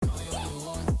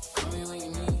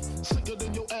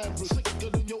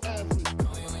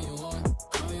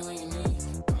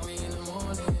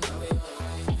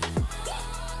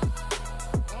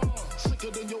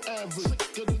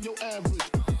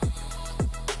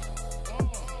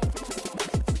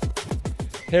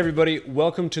Hey everybody,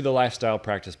 welcome to the Lifestyle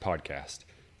Practice Podcast.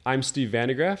 I'm Steve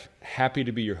Vandegraff, happy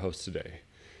to be your host today.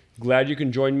 Glad you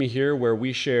can join me here where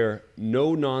we share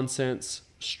no-nonsense,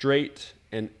 straight,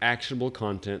 and actionable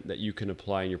content that you can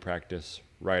apply in your practice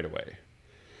right away.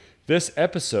 This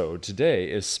episode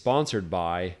today is sponsored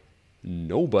by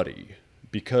nobody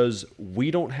because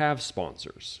we don't have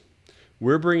sponsors.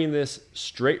 We're bringing this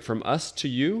straight from us to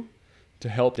you to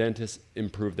help dentists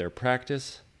improve their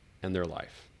practice and their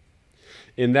life.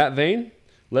 In that vein,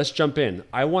 let's jump in.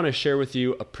 I want to share with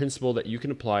you a principle that you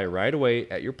can apply right away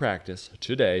at your practice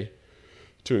today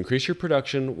to increase your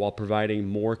production while providing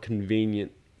more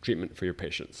convenient treatment for your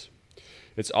patients.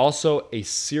 It's also a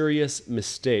serious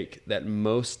mistake that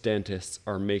most dentists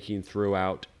are making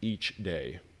throughout each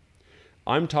day.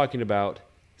 I'm talking about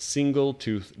single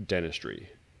tooth dentistry,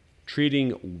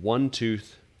 treating one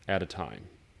tooth at a time.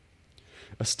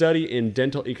 A study in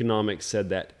dental economics said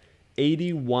that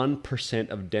 81%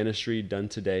 of dentistry done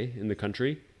today in the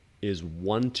country is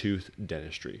one-tooth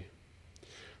dentistry.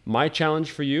 My challenge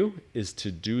for you is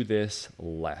to do this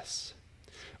less.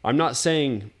 I'm not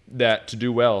saying that to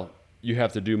do well, you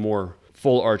have to do more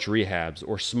full arch rehabs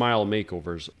or smile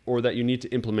makeovers, or that you need to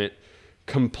implement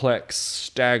complex,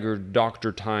 staggered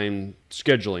doctor time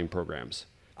scheduling programs.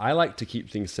 I like to keep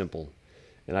things simple,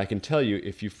 and I can tell you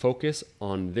if you focus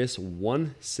on this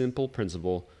one simple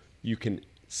principle, you can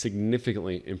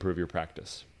significantly improve your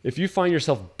practice. If you find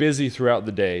yourself busy throughout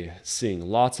the day, seeing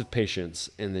lots of patients,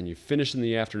 and then you finish in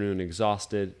the afternoon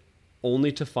exhausted,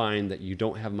 only to find that you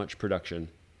don't have much production,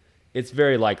 it's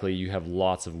very likely you have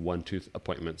lots of one-tooth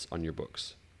appointments on your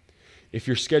books. If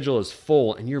your schedule is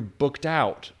full and you're booked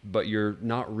out, but you're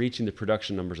not reaching the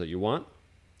production numbers that you want,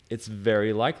 it's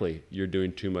very likely you're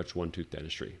doing too much one-tooth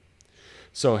dentistry.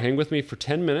 So hang with me for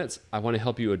 10 minutes. I want to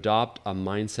help you adopt a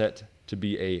mindset to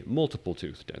be a multiple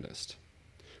tooth dentist.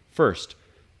 First,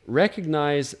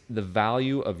 recognize the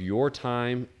value of your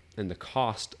time and the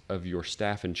cost of your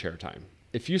staff and chair time.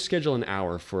 If you schedule an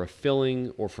hour for a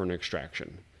filling or for an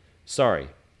extraction, sorry,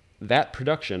 that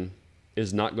production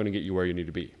is not going to get you where you need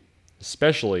to be,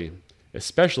 especially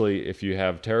if you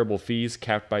have terrible fees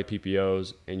capped by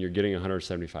PPOs and you're getting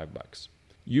 $175.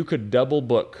 You could double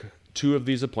book 2 of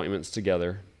these appointments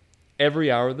together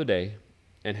every hour of the day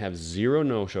and have 0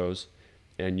 no-shows,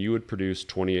 and you would produce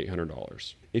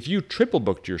 $2,800. If you triple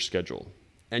booked your schedule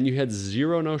and you had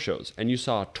 0 no-shows and you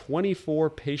saw 24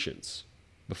 patients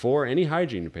before any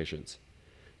hygiene patients,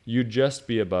 you'd just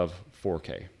be above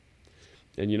 $4K.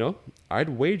 And I'd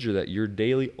wager that your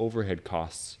daily overhead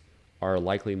costs are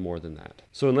likely more than that.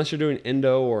 So unless you're doing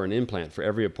endo or an implant for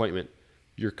every appointment,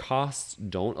 your costs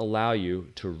don't allow you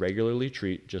to regularly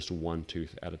treat just one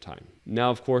tooth at a time.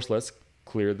 Now, of course, let's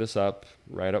clear this up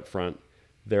right up front.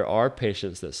 There are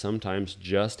patients that sometimes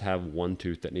just have one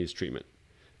tooth that needs treatment.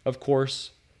 Of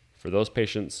course, for those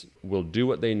patients, we'll do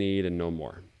what they need and no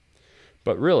more.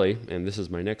 But really, and this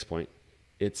is my next point,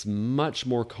 it's much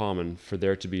more common for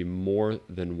there to be more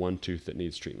than one tooth that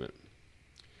needs treatment.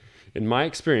 In my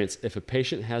experience, if a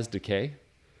patient has decay,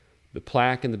 the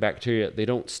plaque and the bacteria, they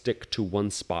don't stick to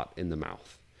one spot in the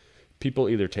mouth. People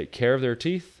either take care of their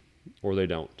teeth or they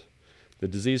don't. The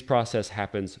disease process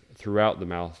happens throughout the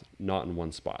mouth, not in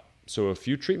one spot. So if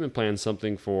you treatment plan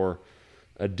something for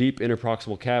a deep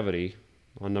interproximal cavity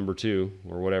on number 2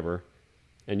 or whatever,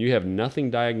 and you have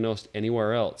nothing diagnosed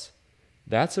anywhere else,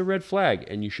 that's a red flag,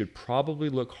 and you should probably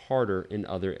look harder in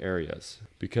other areas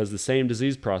because the same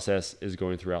disease process is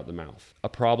going throughout the mouth. A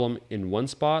problem in one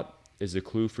spot is a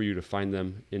clue for you to find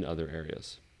them in other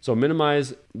areas. So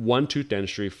minimize one-tooth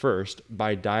dentistry first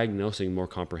by diagnosing more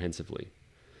comprehensively.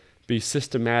 Be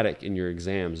systematic in your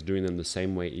exams, doing them the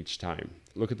same way each time.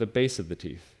 Look at the base of the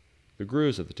teeth, the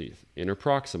grooves of the teeth,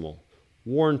 interproximal,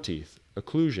 worn teeth,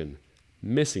 occlusion,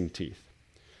 missing teeth.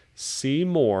 See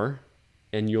more,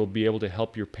 and you'll be able to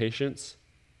help your patients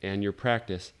and your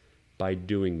practice by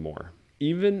doing more.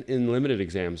 Even in limited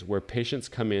exams where patients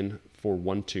come in for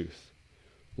one tooth,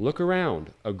 look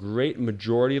around. A great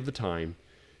majority of the time,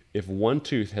 if one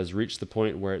tooth has reached the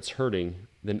point where it's hurting,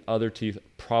 then other teeth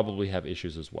probably have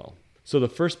issues as well. So the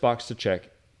first box to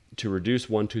check to reduce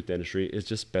one-tooth dentistry is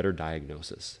just better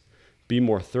diagnosis. Be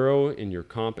more thorough in your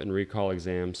comp and recall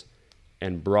exams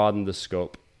and broaden the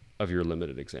scope of your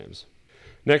limited exams.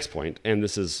 Next point, and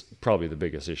this is probably the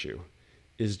biggest issue,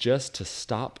 is just to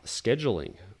stop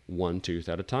scheduling one tooth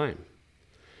at a time.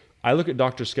 I look at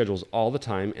doctor schedules all the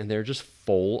time and they're just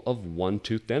full of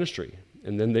one-tooth dentistry.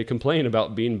 And then they complain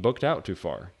about being booked out too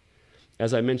far.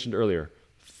 As I mentioned earlier,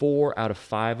 4 out of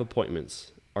 5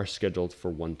 appointments are scheduled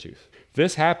for one tooth.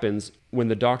 This happens when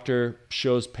the doctor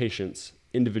shows patients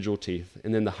individual teeth.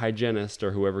 And then the hygienist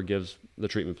or whoever gives the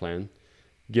treatment plan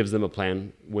gives them a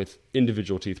plan with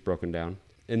individual teeth broken down.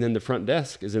 And then the front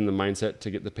desk is in the mindset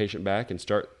to get the patient back and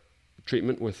start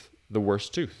treatment with the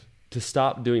worst tooth. To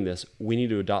stop doing this, we need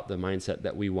to adopt the mindset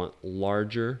that we want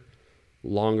larger,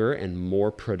 longer, and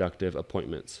more productive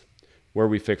appointments where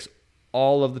we fix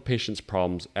all of the patient's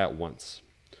problems at once.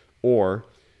 Or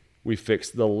we fix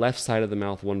the left side of the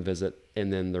mouth one visit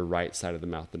and then the right side of the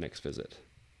mouth the next visit.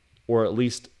 Or at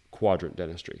least quadrant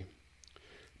dentistry.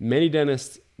 Many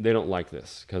dentists, they don't like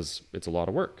this because it's a lot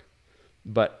of work,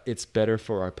 but it's better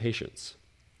for our patients.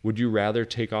 Would you rather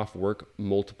take off work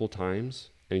multiple times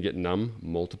and get numb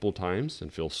multiple times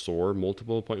and feel sore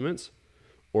multiple appointments?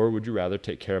 Or would you rather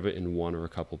take care of it in one or a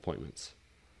couple appointments?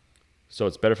 So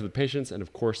it's better for the patients, and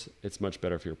of course, it's much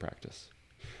better for your practice.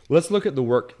 Let's look at the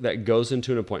work that goes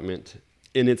into an appointment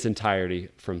in its entirety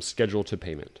from schedule to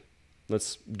payment.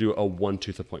 Let's do a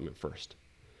one-tooth appointment first.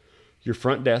 Your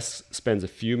front desk spends a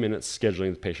few minutes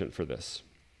scheduling the patient for this.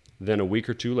 Then a week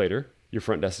or two later, your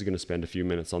front desk is going to spend a few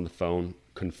minutes on the phone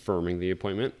confirming the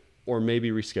appointment or maybe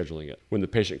rescheduling it. When the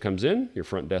patient comes in, your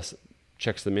front desk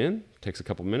checks them in, takes a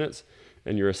couple minutes,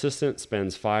 and your assistant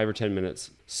spends 5 or 10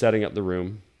 minutes setting up the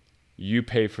room. You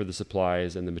pay for the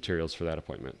supplies and the materials for that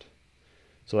appointment.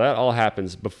 So that all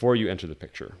happens before you enter the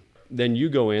picture. Then you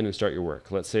go in and start your work.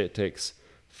 Let's say it takes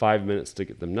 5 minutes to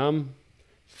get them numb,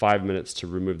 5 minutes to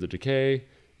remove the decay,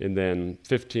 and then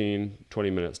 15 or 20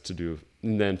 minutes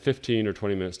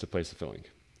to place the filling.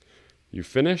 You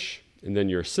finish, and then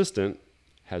your assistant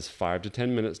has 5 to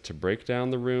 10 minutes to break down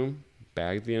the room,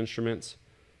 bag the instruments.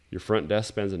 Your front desk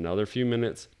spends another few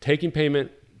minutes taking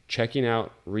payment, checking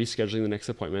out, rescheduling the next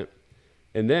appointment.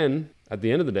 And then at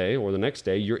the end of the day or the next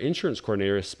day, your insurance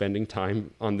coordinator is spending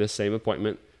time on this same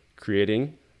appointment,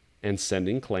 creating and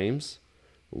sending claims,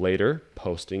 later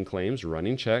posting claims,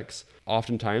 running checks.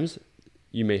 Oftentimes,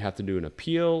 you may have to do an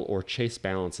appeal or chase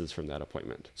balances from that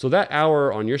appointment. So that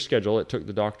hour on your schedule, it took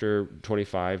the doctor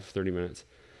 25, 30 minutes.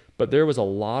 But there was a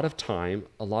lot of time,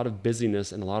 a lot of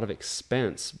busyness, and a lot of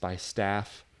expense by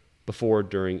staff before,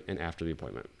 during, and after the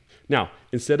appointment. Now,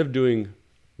 instead of doing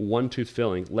one tooth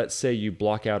filling, let's say you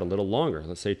block out a little longer,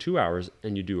 let's say 2 hours,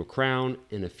 and you do a crown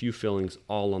and a few fillings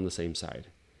all on the same side.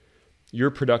 Your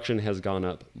production has gone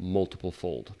up multiple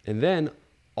fold. And then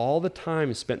all the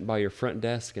time spent by your front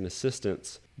desk and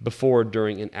assistants before,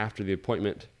 during, and after the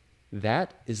appointment,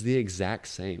 that is the exact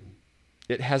same.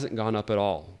 It hasn't gone up at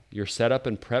all. Your setup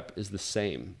and prep is the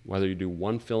same, whether you do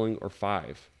 1 filling or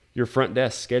 5. Your front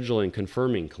desk scheduling,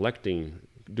 confirming, collecting,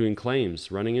 doing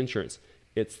claims, running insurance,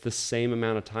 it's the same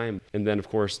amount of time. And then, of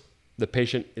course, the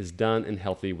patient is done and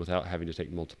healthy without having to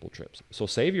take multiple trips. So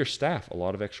save your staff a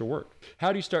lot of extra work.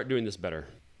 How do you start doing this better?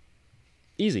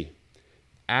 Easy.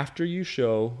 After you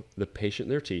show the patient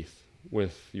their teeth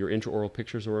with your intraoral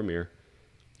pictures or a mirror,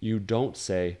 you don't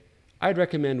say, I'd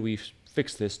recommend we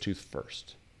fix this tooth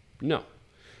first. No.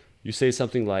 You say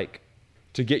something like,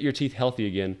 to get your teeth healthy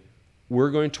again,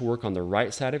 we're going to work on the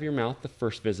right side of your mouth the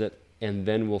first visit, and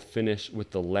then we'll finish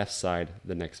with the left side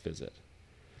the next visit.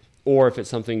 Or if it's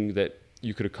something that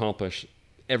you could accomplish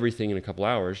everything in a couple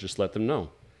hours, just let them know.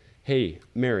 Hey,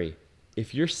 Mary,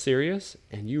 if you're serious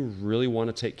and you really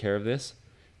want to take care of this,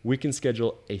 we can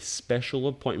schedule a special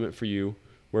appointment for you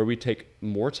where we take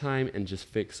more time and just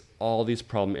fix all these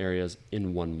problem areas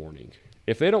in one morning.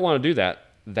 If they don't want to do that,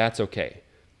 that's okay.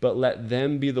 But let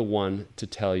them be the one to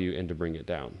tell you and to bring it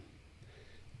down.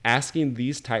 Asking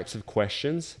these types of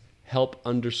questions help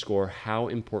underscore how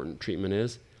important treatment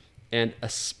is, and a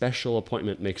special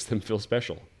appointment makes them feel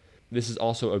special. This is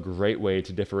also a great way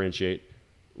to differentiate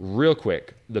real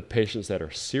quick the patients that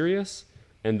are serious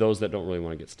and those that don't really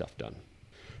want to get stuff done.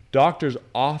 Doctors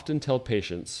often tell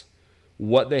patients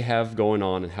what they have going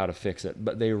on and how to fix it,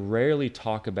 but they rarely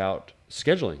talk about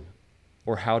scheduling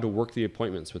or how to work the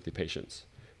appointments with the patients.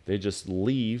 They just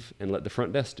leave and let the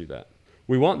front desk do that.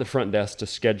 We want the front desk to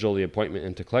schedule the appointment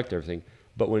and to collect everything,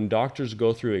 but when doctors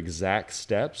go through exact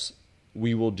steps,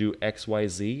 we will do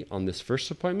XYZ on this first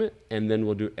appointment, and then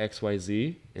we'll do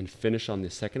XYZ and finish on the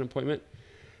second appointment.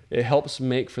 It helps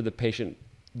make for the patient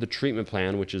the treatment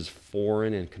plan, which is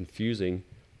foreign and confusing,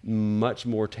 much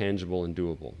more tangible and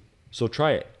doable. So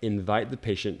try it. Invite the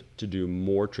patient to do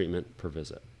more treatment per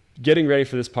visit. Getting ready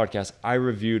for this podcast, I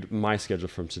reviewed my schedule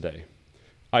from today.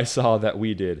 I saw that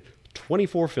we did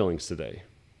 24 fillings today.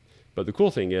 But the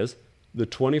cool thing is, the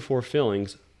 24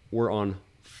 fillings were on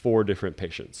 4 different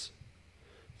patients.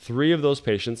 3 of those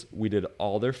patients, we did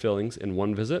all their fillings in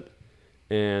one visit,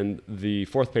 and the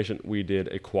 4th patient, we did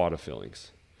a quad of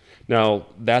fillings. Now,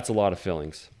 that's a lot of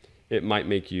fillings. It might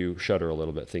make you shudder a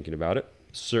little bit thinking about it.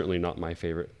 Certainly not my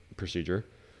favorite procedure,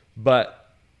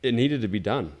 but it needed to be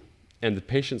done. And the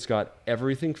patients got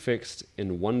everything fixed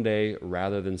in one day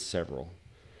rather than several.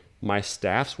 My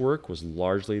staff's work was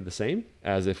largely the same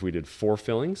as if we did 4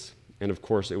 fillings. And of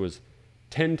course, it was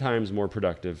 10 times more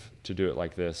productive to do it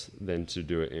like this than to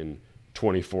do it in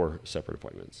 24 separate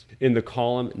appointments. In the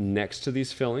column next to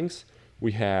these fillings,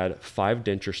 we had 5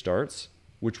 denture starts,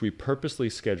 which we purposely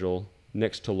schedule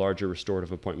next to larger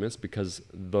restorative appointments because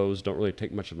those don't really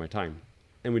take much of my time.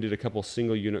 And we did a couple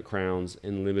single unit crowns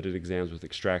and limited exams with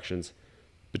extractions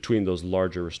between those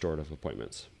larger restorative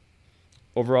appointments.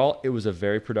 Overall, it was a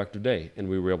very productive day, and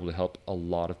we were able to help a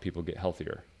lot of people get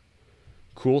healthier.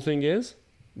 Cool thing is,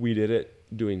 we did it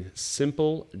doing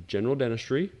simple general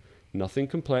dentistry, nothing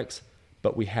complex,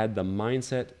 but we had the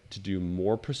mindset to do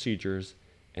more procedures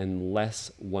and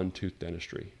less one-tooth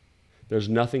dentistry. There's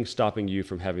nothing stopping you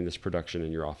from having this production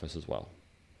in your office as well.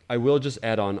 I will just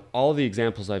add on, all the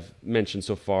examples I've mentioned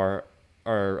so far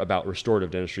are about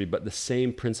restorative dentistry, but the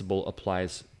same principle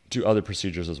applies to other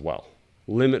procedures as well.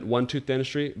 Limit one-tooth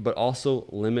dentistry, but also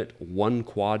limit one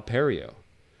quad perio.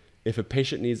 If a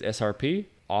patient needs SRP,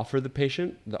 offer the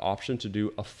patient the option to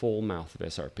do a full mouth of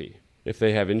SRP. If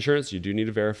they have insurance, you do need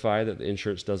to verify that the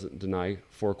insurance doesn't deny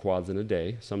 4 quads in a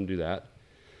day. Some do that.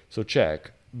 So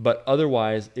check. But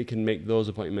otherwise, it can make those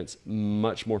appointments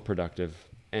much more productive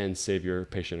and save your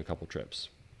patient a couple trips.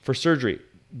 For surgery,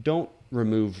 don't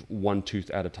remove one tooth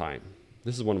at a time.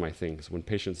 This is one of my things when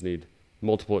patients need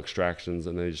multiple extractions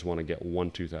and they just want to get one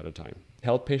tooth at a time.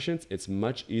 Health patients, it's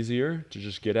much easier to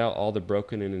just get out all the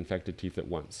broken and infected teeth at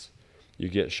once. You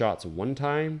get shots one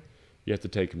time, you have to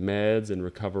take meds and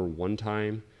recover one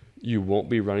time. You won't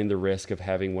be running the risk of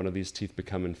having one of these teeth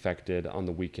become infected on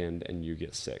the weekend and you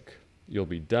get sick. You'll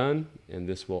be done, and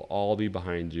this will all be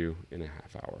behind you in a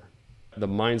half hour. The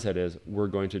mindset is we're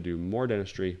going to do more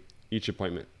dentistry each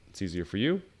appointment. It's easier for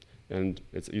you, and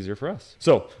it's easier for us.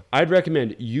 So I'd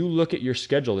recommend you look at your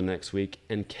schedule the next week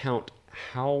and count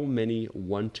how many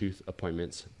one-tooth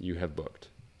appointments you have booked.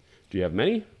 Do you have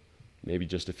many? Maybe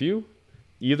just a few?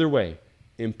 Either way,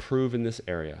 improve in this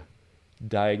area.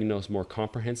 Diagnose more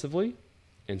comprehensively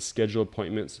and schedule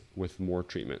appointments with more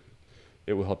treatment.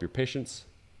 It will help your patients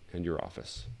and your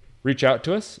office. Reach out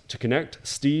to us to connect,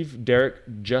 Steve, Derek,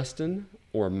 Justin,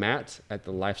 or Matt at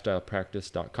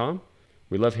thelifestylepractice.com.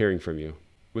 We love hearing from you.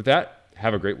 With that,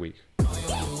 have a great week.